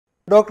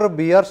Doctor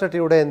BR.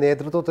 ഷെട്ടിയുടെ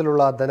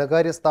നേതൃത്വത്തിലുള്ള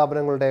ധനകാര്യ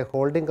സ്ഥാപനങ്ങളുടെ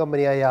ഹോൾഡിംഗ്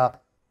കമ്പനിയായ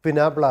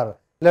ഫിനാബ്ലർ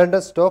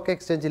ലണ്ടൻ സ്റ്റോക്ക്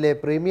എക്സ്ചേഞ്ചിലെ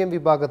പ്രീമിയം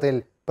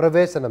വിഭാഗത്തിൽ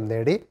പ്രവേശനം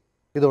നേടി.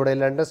 ഇതോടെ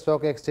ലണ്ടൻ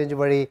സ്റ്റോക്ക് എക്സ്ചേഞ്ച്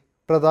വഴി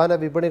പ്രധാന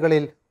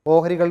വിപണികളിൽ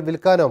ഓഹരികൾ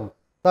വിൽക്കാനും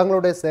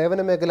തങ്ങളുടെ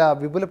സേവന മേഖല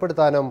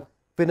വിപുലപ്പെടുത്താനും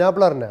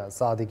ഫിനാബ്ലറിന്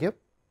സാധിക്കും.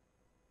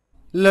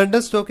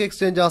 ലണ്ടൻ സ്റ്റോക്ക്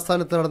എക്സ്ചേഞ്ച്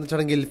ആസ്ഥാനത്ത് നടന്ന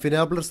ചടങ്ങിൽ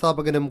ഫിനാബ്ലർ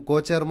സ്ഥാപകനും കോ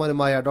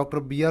ചെയർമാനുമായ doctor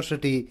BR.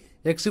 Shetty,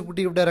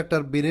 executive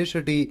director Binesh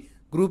Shetty,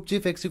 group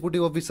chief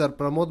executive officer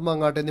Pramod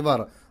മാങ്ങാട്ട് എന്നിവർ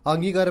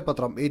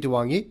അംഗീകാരപത്രം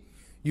ഏറ്റുവാങ്ങി.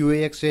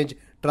 UAE എക്സ്ചേഞ്ച്,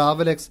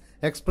 ട്രാവലെക്സ്,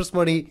 എക്സ്പ്രസ്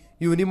മണി,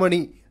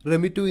 യൂനിമണി,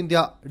 റെമിറ്റു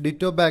ഇന്ത്യ,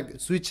 ഡിറ്റോ ബാങ്ക്,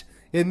 സ്വിച്ച്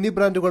എന്നീ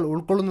ബ്രാൻഡുകൾ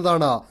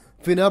ഉൾക്കൊള്ളുന്നതാണ്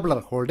ഫിനാബ്ലർ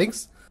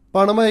ഹോൾഡിംഗ്സ്.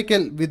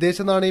 പണമയക്കൽ,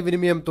 വിദേശ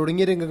നാണയവിനിമയം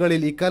തുടങ്ങിയ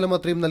രംഗങ്ങളിൽ ഇക്കാലം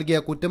അത്രയും നൽകിയ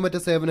കുറ്റമറ്റ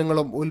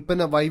സേവനങ്ങളും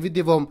ഉൽപ്പന്ന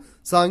വൈവിധ്യവും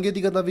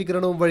സാങ്കേതിക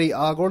നവീകരണവും വഴി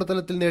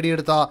ആഗോളതലത്തിൽ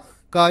നേടിയെടുത്ത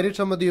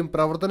കാര്യക്ഷമതയും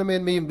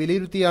പ്രവർത്തനമേന്മയും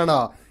വിലയിരുത്തിയാണ്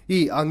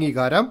ഈ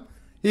അംഗീകാരം.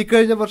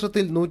 ഇക്കഴിഞ്ഞ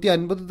വർഷത്തിൽ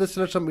 150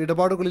 ദശലക്ഷം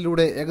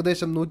ഇടപാടുകളിലൂടെ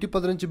ഏകദേശം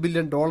 $115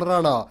 ബില്യൺ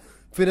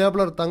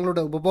ഫിനാബ്ലർ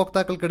തങ്ങളുടെ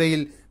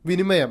ഉപഭോക്താക്കൾക്കിടയിൽ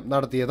വിനിമയം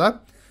നടത്തിയത്.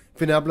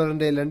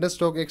 ഫിനാബ്ലറിന്റെ ലണ്ടൻ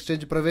സ്റ്റോക്ക്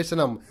എക്സ്ചേഞ്ച്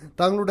പ്രവേശനം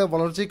തങ്ങളുടെ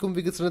വളർച്ചയ്ക്കും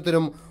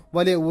വികസനത്തിനും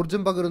വലിയ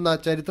ഊർജ്ജം പകരുന്ന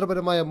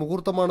ചരിത്രപരമായ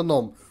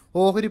മുഹൂർത്തമാണെന്നും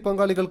ഓഹരി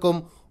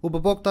പങ്കാളികൾക്കും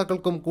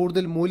ഉപഭോക്താക്കൾക്കും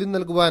കൂടുതൽ മൂല്യം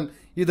നൽകുവാൻ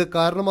ഇത്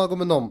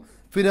കാരണമാകുമെന്നും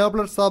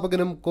ഫിനാബ്ലർ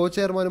സ്ഥാപകനും കോ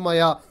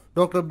ചെയർമാനുമായ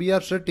ഡോക്ടർ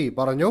ബി.ആർ. ഷെട്ടി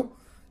പറഞ്ഞു.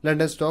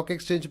 ലണ്ടൻ സ്റ്റോക്ക്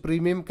എക്സ്ചേഞ്ച്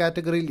പ്രീമിയം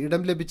കാറ്റഗറിയിൽ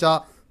ഇടം ലഭിച്ച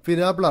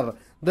ഫിനാബ്ലർ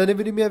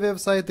ധനവിനിമയ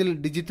വ്യവസായത്തിൽ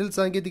ഡിജിറ്റൽ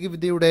സാങ്കേതിക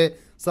വിദ്യയുടെ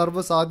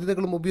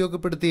സർവ്വസാധ്യതകളും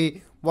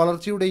ഉപയോഗപ്പെടുത്തി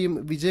വളർച്ചയുടെയും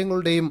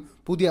വിജയങ്ങളുടെയും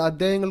പുതിയ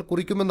അധ്യായങ്ങൾ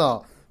കുറിക്കുമെന്ന്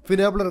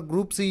ഫിനാബ്ലർ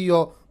ഗ്രൂപ്പ് CEO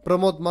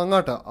പ്രമോദ്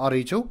മാങ്ങാട്ട്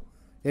അറിയിച്ചു.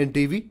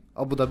 NTV,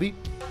 Abu Dhabi.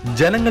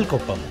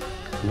 ജനങ്ങൾക്കൊപ്പം,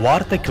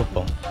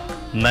 വാർത്തയ്ക്കൊപ്പം,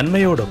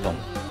 നന്മയോടൊപ്പം.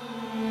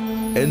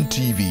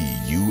 NTV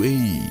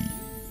UAE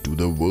to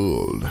the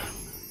world.